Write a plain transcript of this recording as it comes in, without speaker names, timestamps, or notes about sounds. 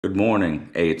Good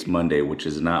morning. Hey, it's Monday, which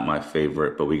is not my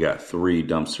favorite, but we got 3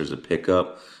 dumpsters to pick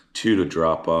up, 2 to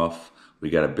drop off.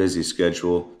 We got a busy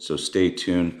schedule, so stay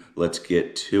tuned. Let's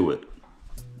get to it.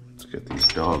 Let's get these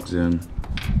dogs in.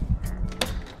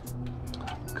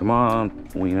 Come on,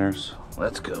 wieners.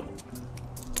 Let's go.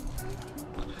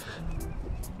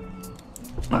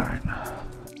 All right.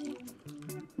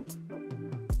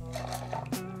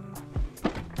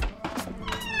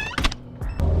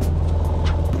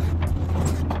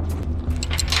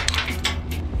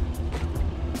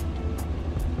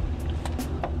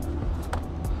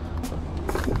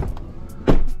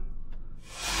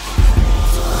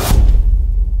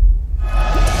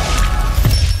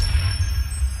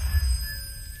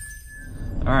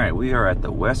 All right, we are at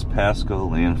the West Pasco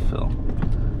landfill.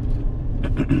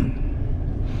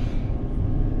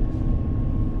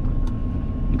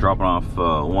 I'm dropping off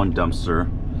one dumpster.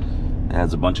 It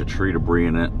has a bunch of tree debris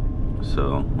in it,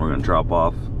 so we're gonna drop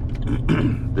off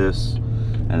this,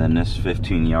 and then this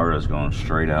 15-yarder is going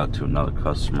straight out to another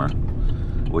customer,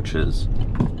 which is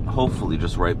hopefully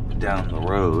just right down the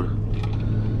road.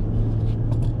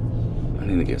 I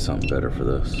need to get something better for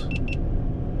this.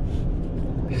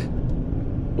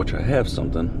 Which I have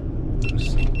something,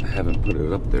 just haven't put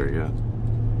it up there yet.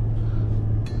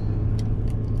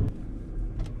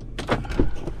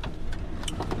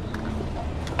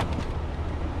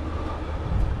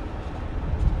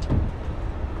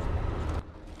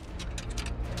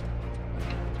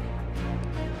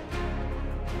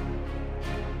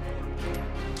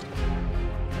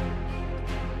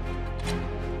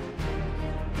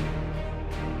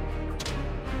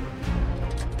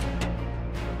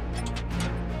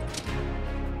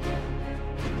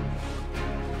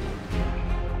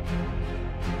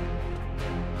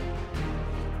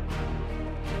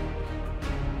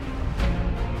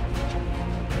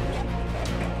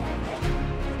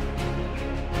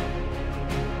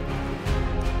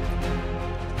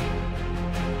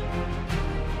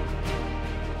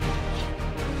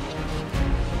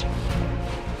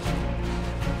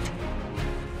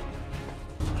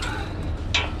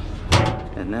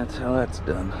 And that's how that's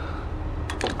done.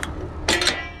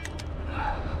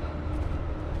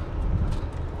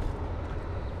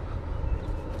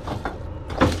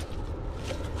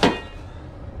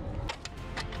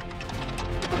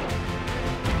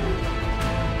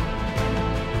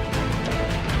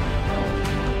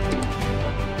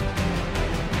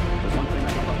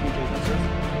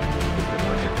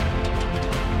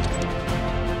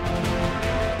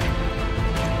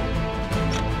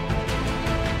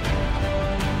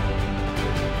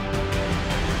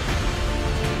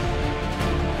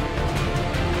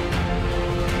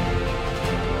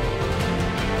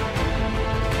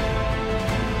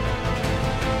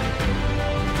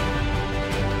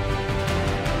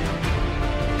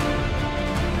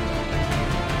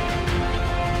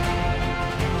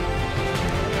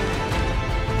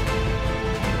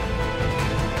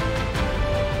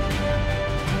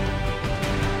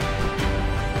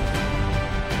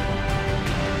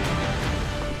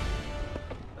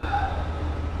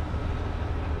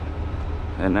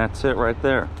 And that's it right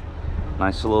there.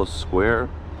 Nice little square.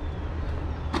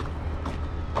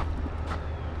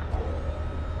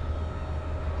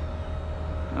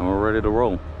 And we're ready to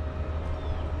roll.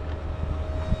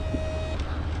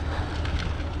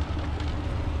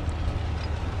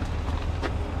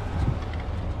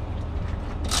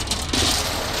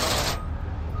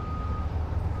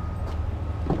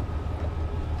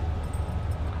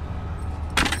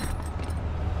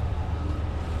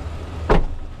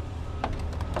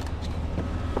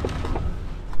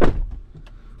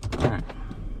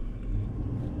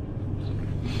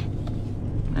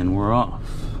 And we're off.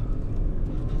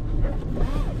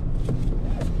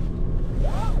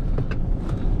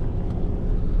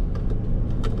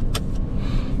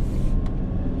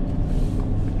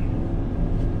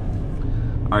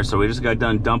 All right, so we just got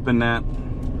done dumping that.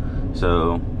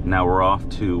 So now we're off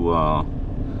to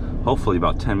hopefully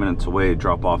about 10 minutes away,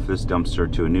 drop off this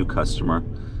dumpster to a new customer.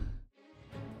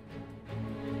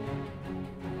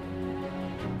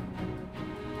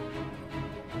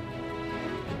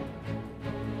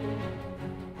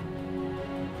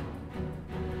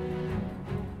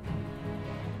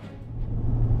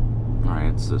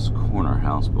 It's this corner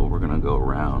house, but we're gonna go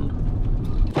around.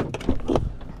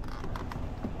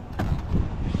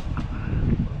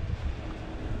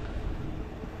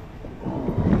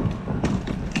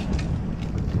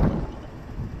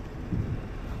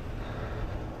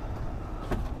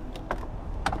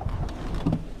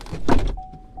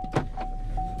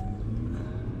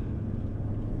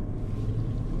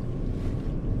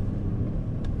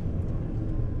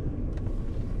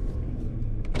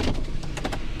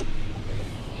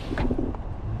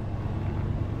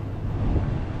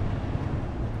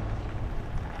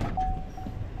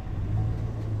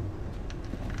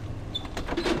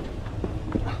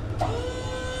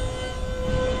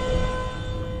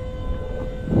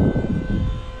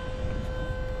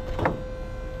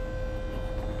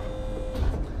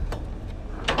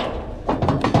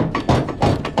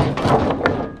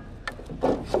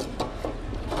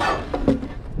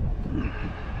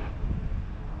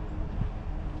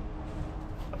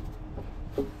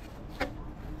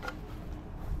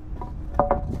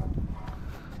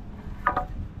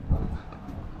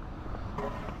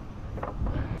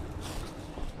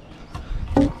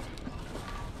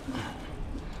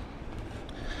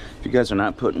 If you guys are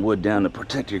not putting wood down to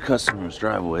protect your customers'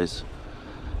 driveways,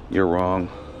 you're wrong.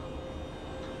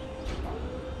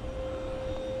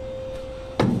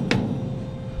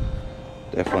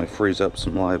 Definitely frees up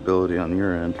some liability on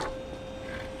your end.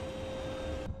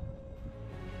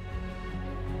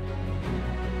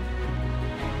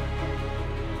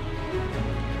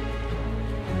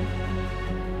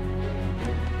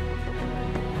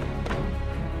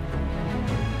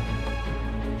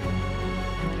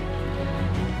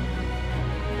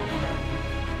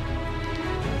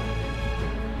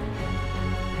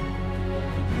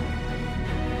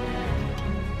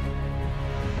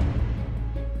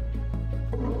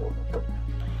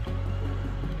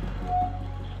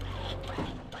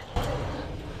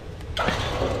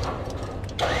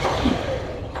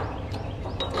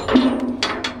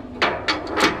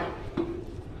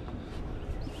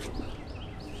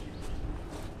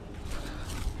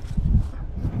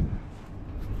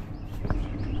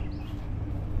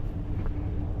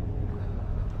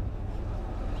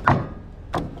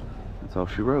 That's all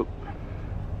she wrote.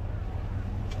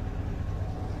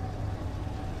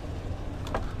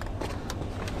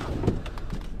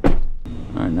 All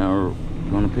right, now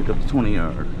we're going to pick up the 20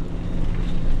 yard.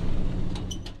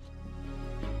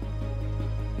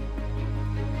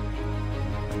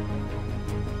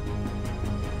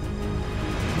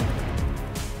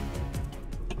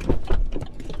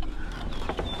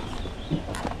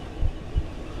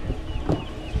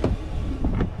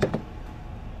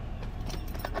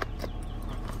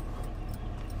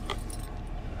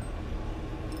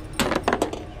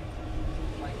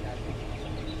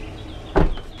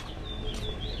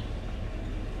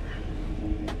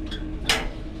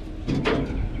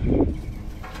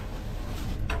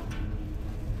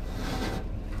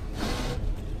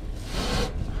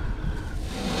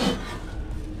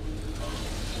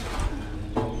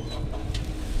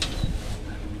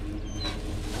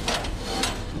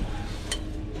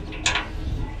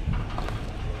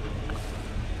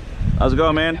 How's it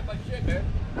going, man? That much shit, man.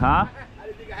 Huh? I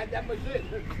didn't think I had that much shit.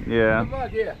 Yeah. Good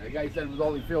luck, yeah. The guy said it was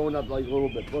only filling up like a little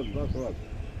bit. Look.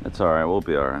 That's all right. We'll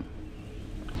be all right.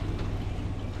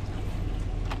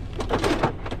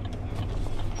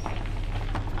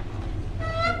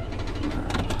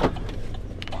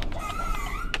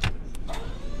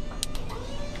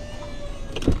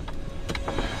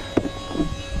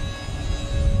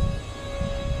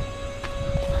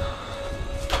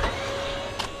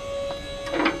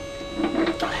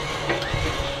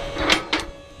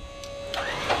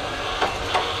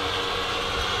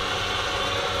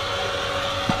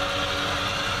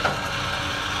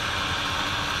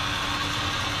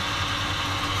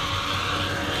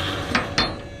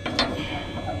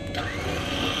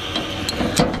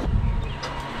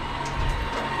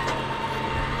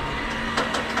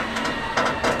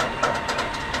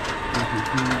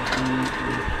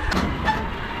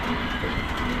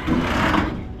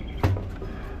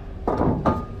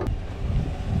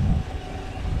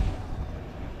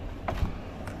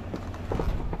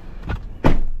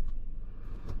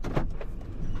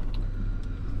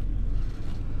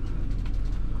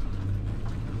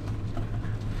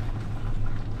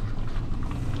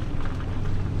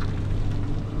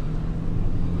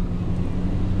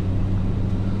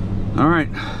 All right,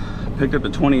 picked up the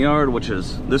 20 yard, which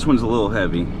is, this one's a little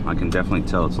heavy. I can definitely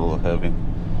tell it's a little heavy.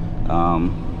 I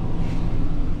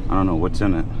don't know what's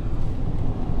in it,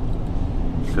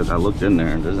 because I looked in there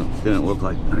and didn't look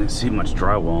like, I didn't see much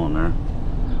drywall in there.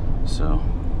 So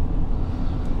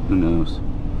who knows?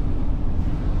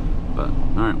 But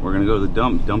all right, we're gonna go to the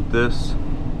dump this.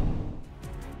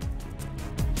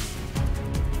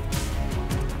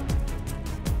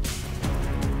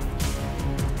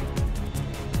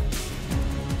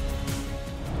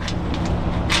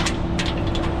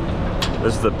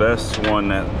 This is the best one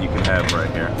that you can have right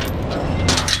here.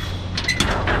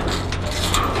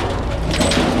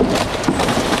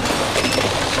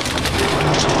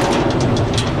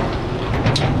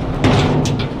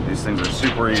 These things are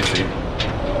super easy.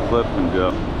 Flip and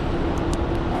go.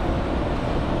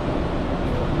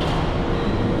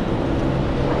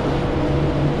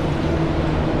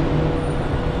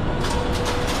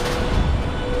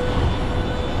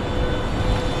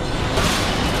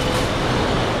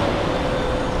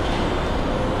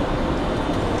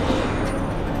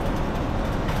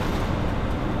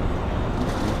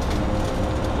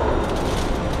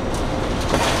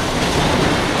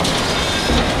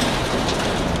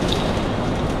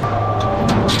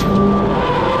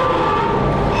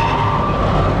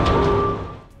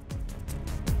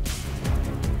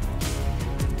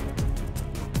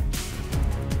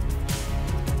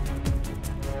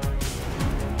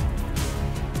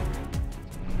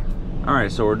 All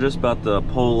right, so we're just about to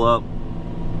pull up.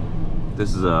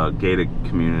 This is a gated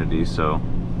community, so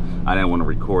I didn't want to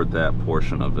record that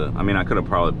portion of it. I mean, I could have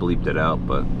probably bleeped it out,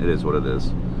 but it is what it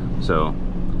is. So,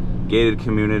 gated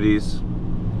communities,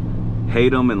 hate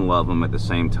them and love them at the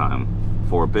same time.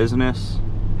 For business,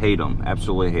 hate them,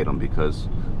 absolutely hate them, because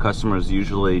customers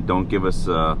usually don't give us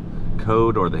a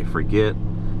code or they forget.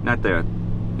 Not that,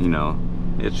 you know,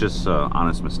 it's just an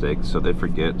honest mistake, so they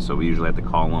forget, so we usually have to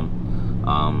call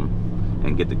them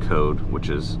and get the code, which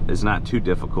is not too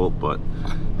difficult. But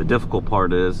the difficult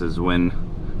part is when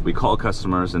we call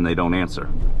customers and they don't answer.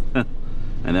 And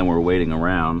then we're waiting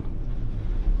around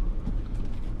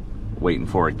waiting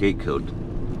for a gate code.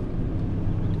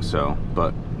 So,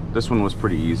 but this one was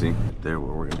pretty easy. There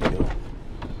where we're gonna go.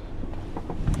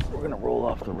 We're gonna roll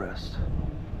off the rest.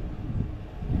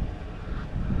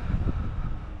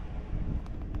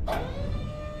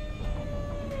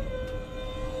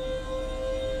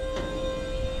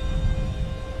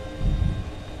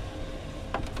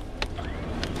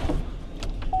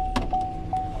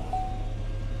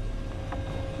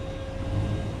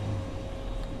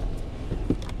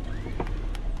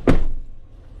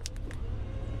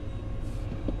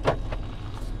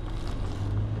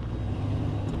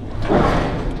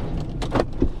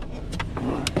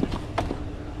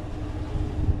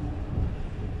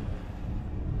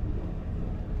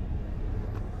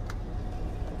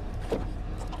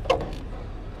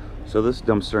 So this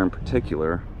dumpster in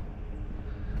particular,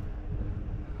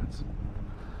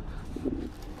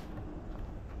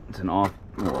 it's an off,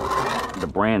 the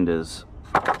brand is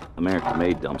American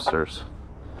Made dumpsters.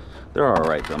 They're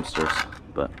alright dumpsters,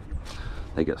 but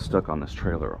they get stuck on this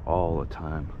trailer all the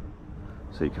time.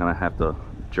 So you kind of have to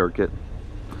jerk it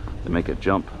to make it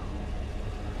jump.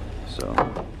 So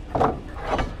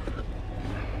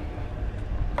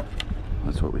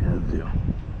that's what we had to do.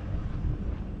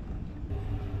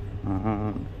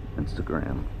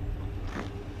 Instagram.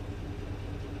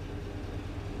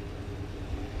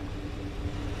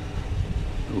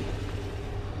 Ooh.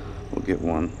 We'll get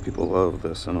one. People love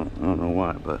this. I don't know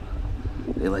why, but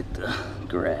they like the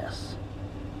grass.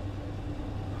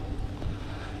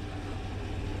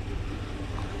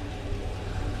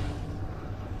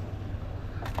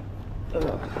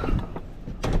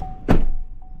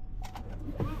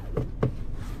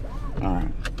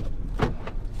 Alright.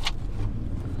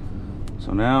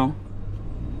 So now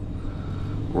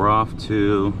we're off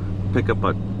to pick up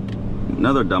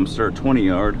another dumpster, 20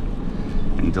 yard,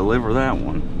 and deliver that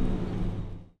one.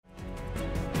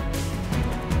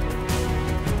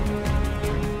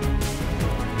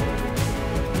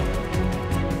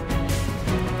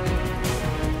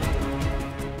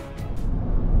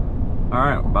 All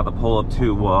right, we're about to pull up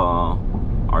to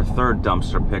our third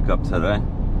dumpster pickup today.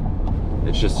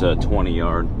 It's just a 20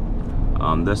 yard.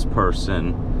 This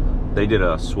person, they did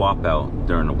a swap out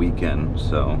during the weekend,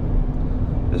 so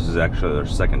this is actually their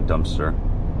second dumpster.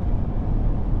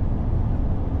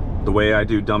 The way I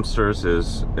do dumpsters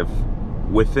is if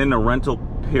within a rental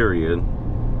period,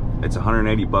 it's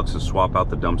 180 bucks to swap out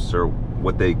the dumpster.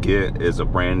 What they get is a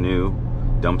brand new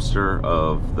dumpster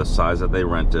of the size that they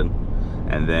rented,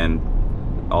 and then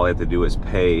all they have to do is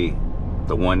pay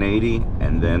the 180,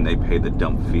 and then they pay the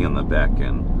dump fee on the back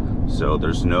end. So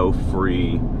there's no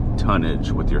free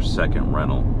tonnage with your second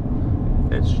rental.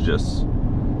 It's just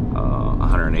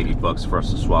 180 bucks for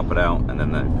us to swap it out, and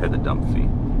then they pay the dump fee.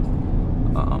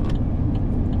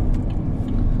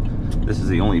 This is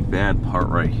the only bad part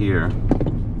right here.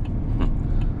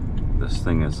 This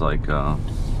thing is like the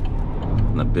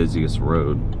busiest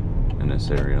road in this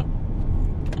area.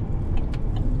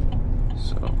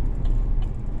 So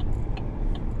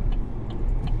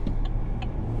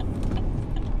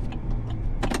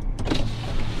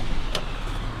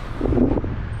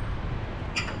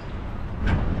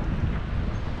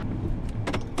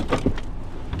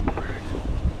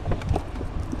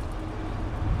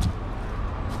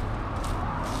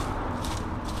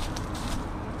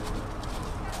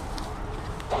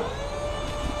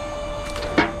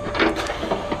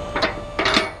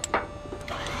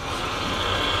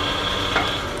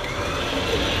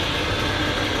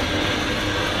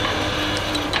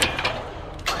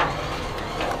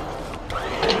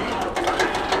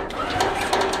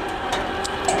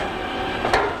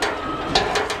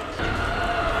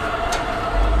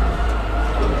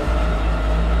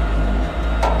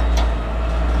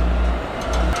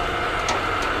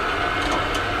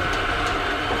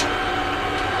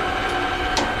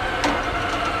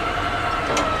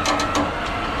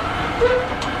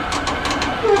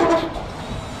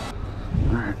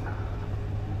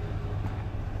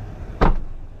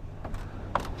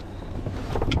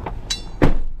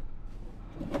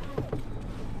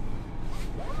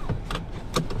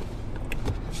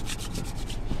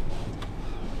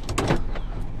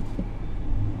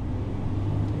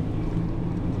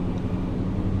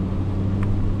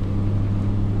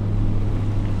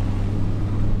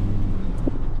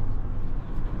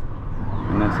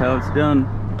how it's done.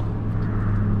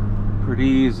 Pretty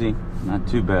easy, not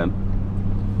too bad.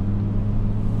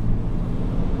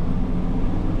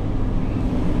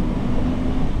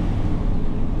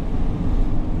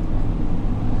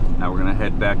 Now we're gonna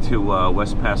head back to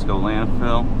West Pasco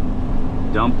landfill,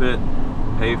 dump it,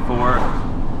 pay for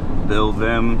it, bill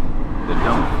them the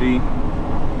dump fee,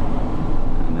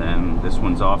 and then this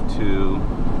one's off to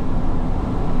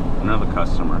another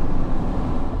customer.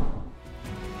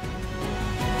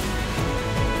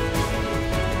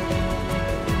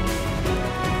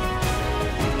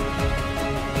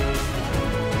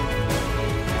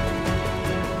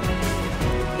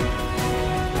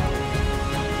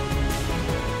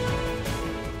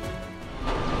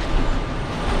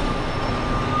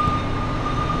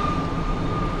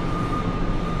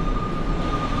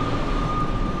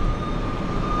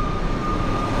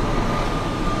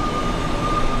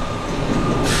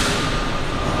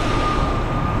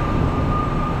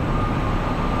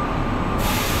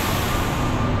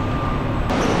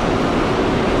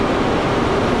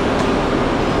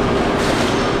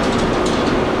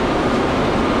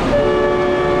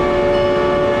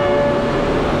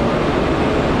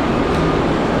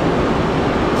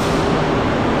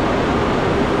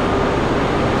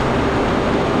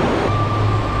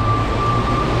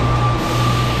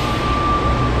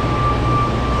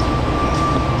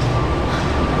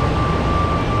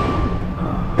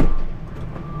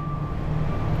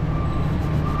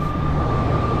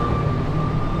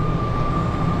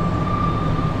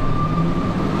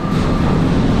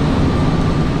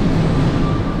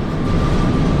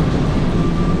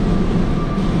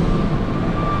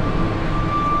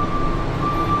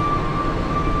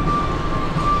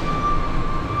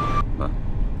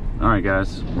 Alright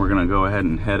guys, we're gonna go ahead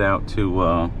and head out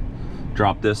to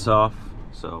drop this off.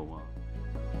 So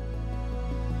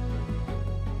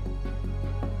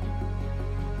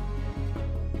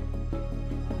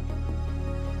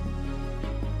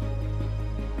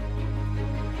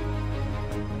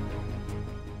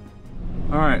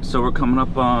alright, so we're coming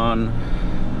up on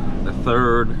the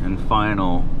third and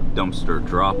final dumpster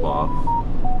drop off,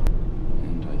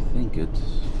 and I think it's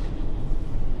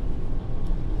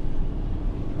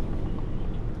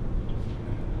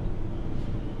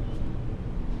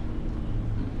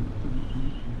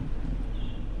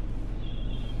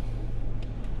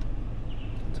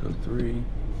oh 03,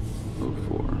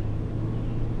 04.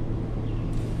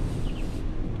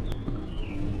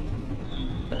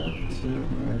 That's it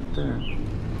right there.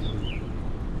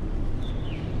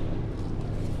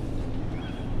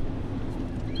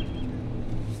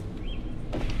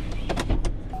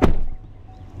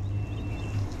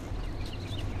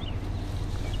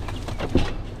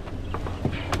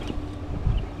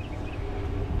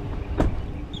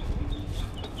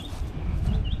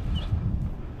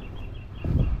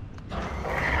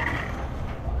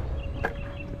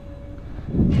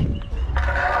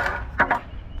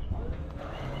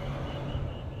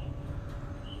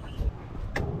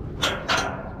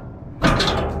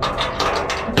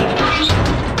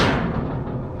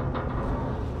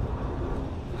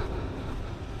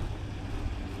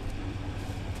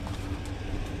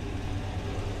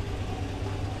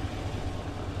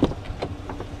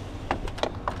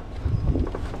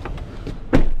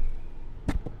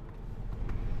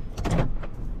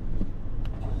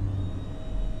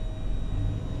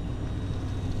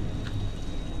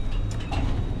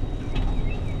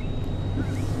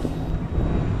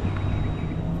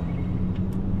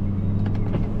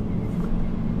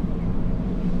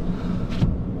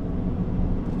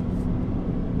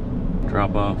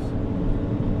 Drop off.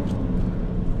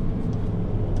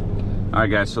 Alright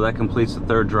guys, so that completes the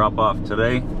third drop off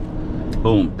today.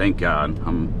 Boom, thank God.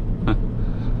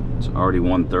 It's already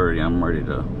 1:30. I'm ready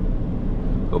to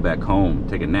go back home,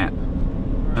 take a nap.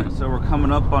 Alright, so we're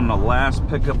coming up on the last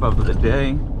pickup of the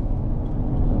day.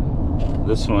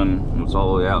 This one was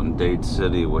all the way out in Dade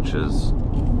City, which is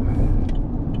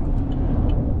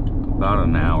about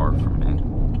an hour from me.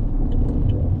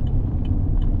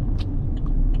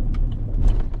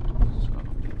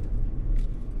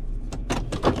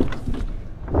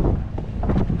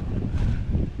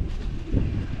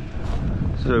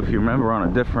 So if you remember on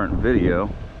a different video,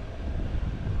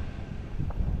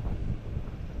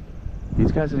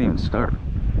 these guys didn't even start.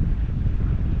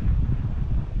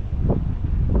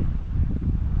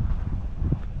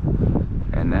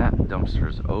 And that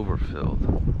dumpster's overfilled.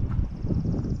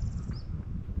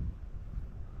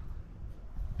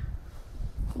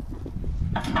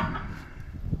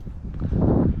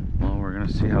 Well, we're gonna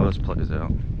see how this plays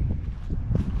out.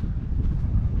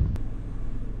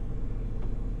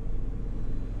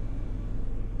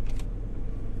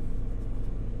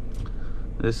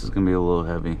 This is gonna be a little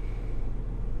heavy.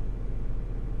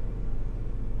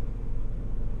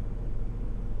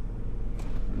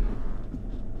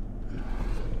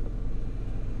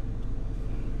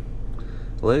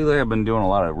 Lately I've been doing a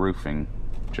lot of roofing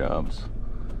jobs,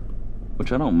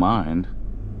 which I don't mind.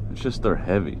 It's just they're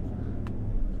heavy.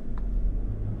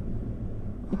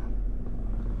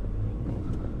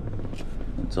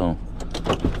 So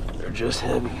they're just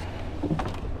heavy.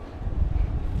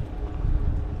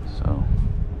 So,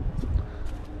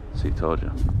 see, told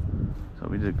you. So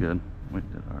we did good. We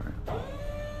did all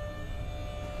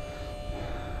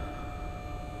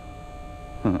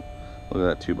right. Look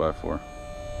at that 2x4.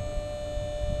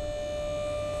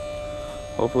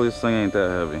 Hopefully this thing ain't that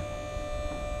heavy.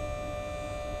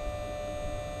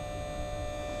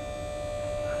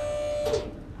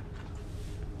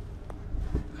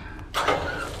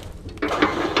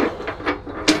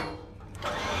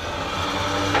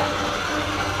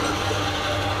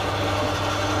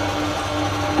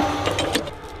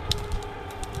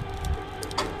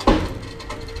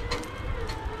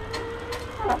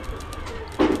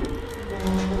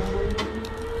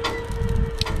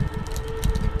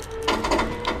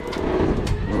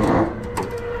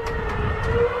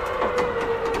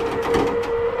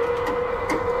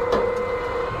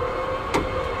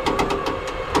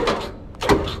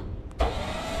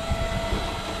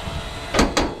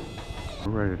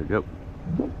 We're ready to go.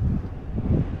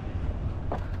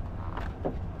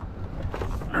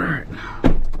 All right.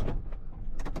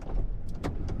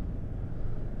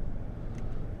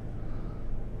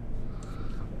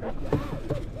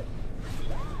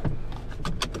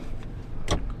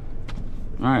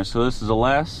 All right, so this is the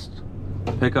last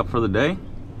pickup for the day.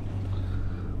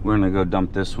 We're gonna go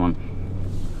dump this one.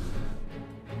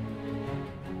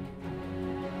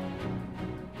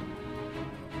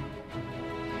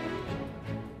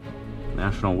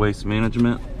 National Waste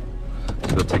Management.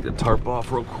 Let's go take the tarp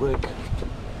off real quick.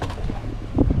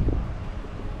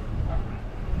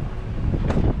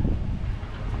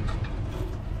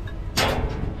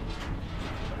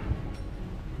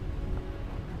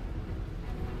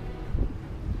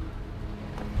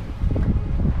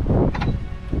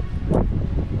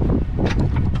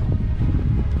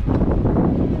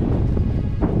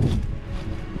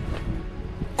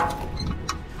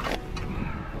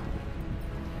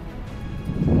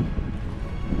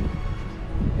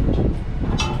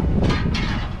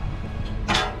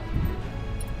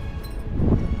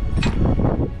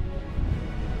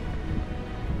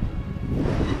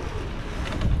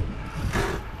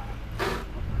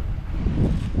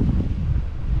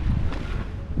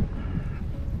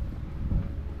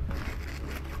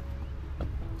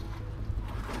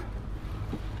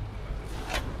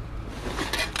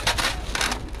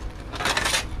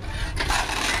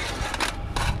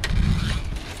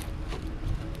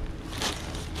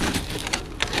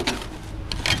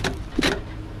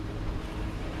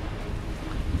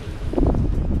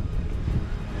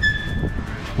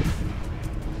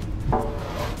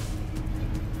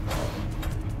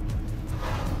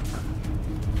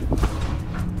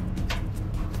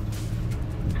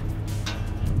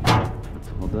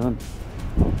 Done.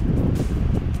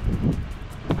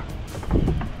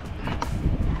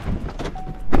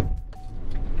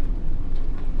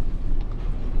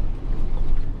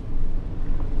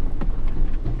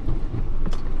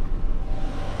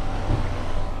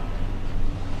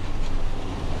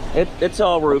 It's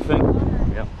all roofing.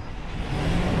 Yep.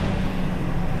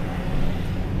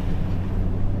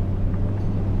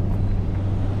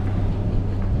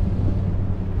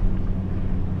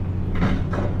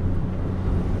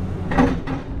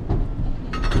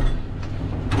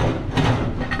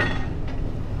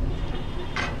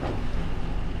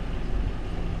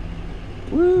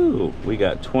 Woo! We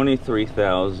got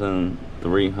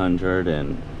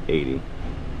 23,380.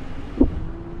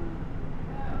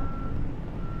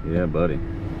 Yeah, buddy.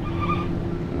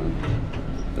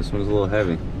 This one's a little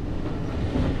heavy. You're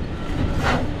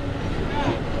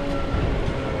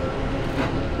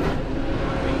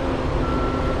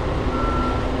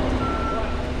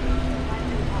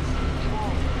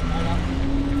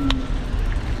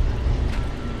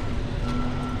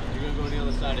gonna go on the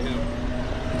other side of him.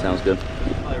 Sounds good.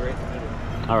 Probably right in the middle.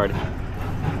 Alrighty.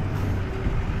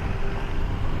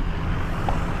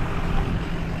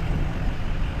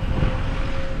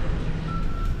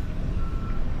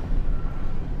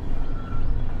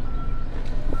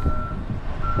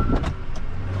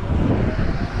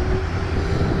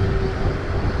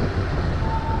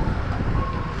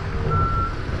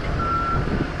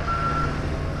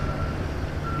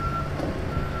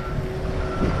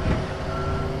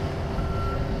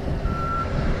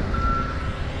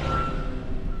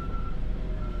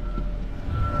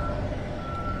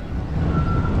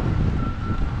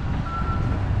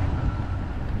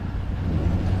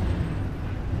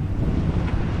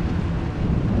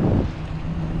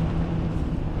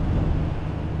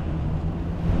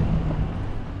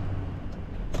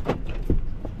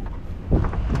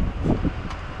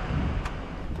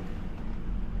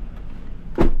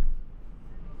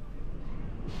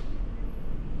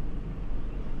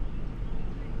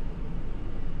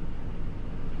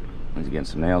 getting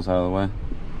some nails out of the way.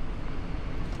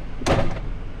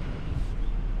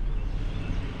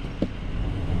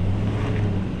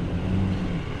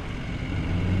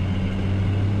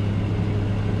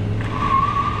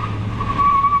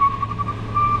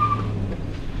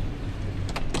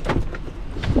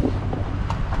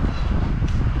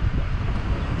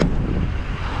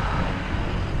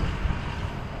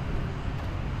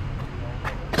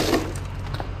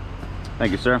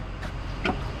 Thank you, sir.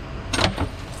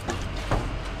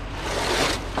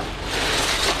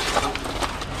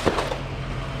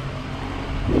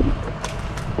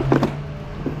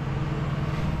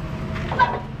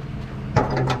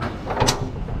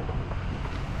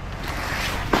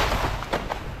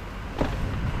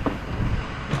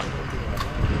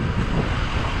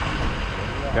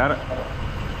 Got it?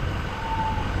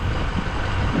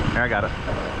 Here, I got it.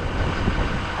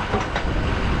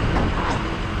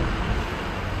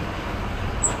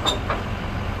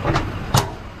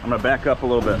 I'm gonna back up a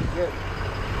little bit.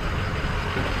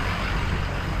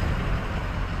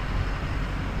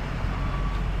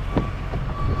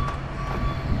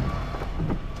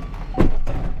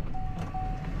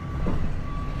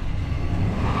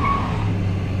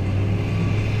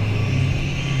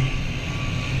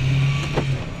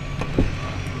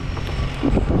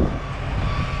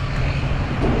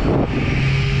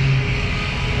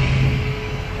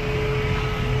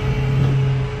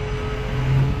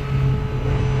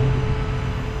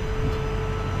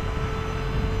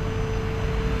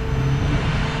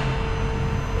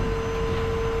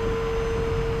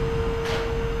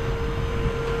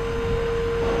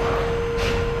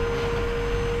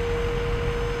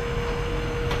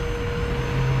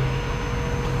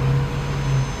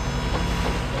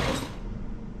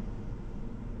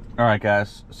 All right,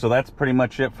 guys, so that's pretty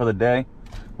much it for the day.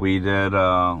 We did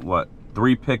what,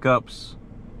 3 pickups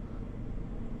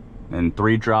and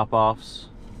 3 drop-offs,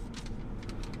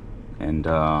 and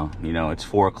you know, it's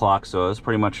 4 o'clock, so it's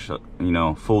pretty much, you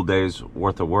know, full day's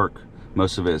worth of work.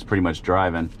 Most of it is pretty much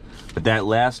driving, but that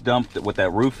last dump with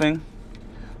that roofing,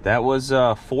 that was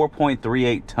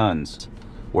 4.38 tons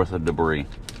worth of debris.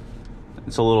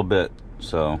 It's a little bit,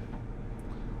 so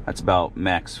that's about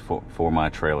max for my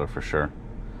trailer for sure.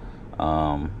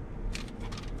 All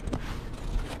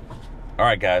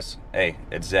right, guys, hey,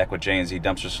 it's Zach with J&Z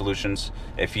Dumpster Solutions.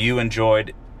 If you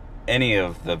enjoyed any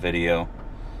of the video,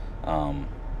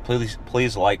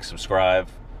 please like, subscribe.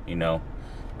 You know,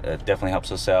 it definitely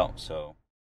helps us out. So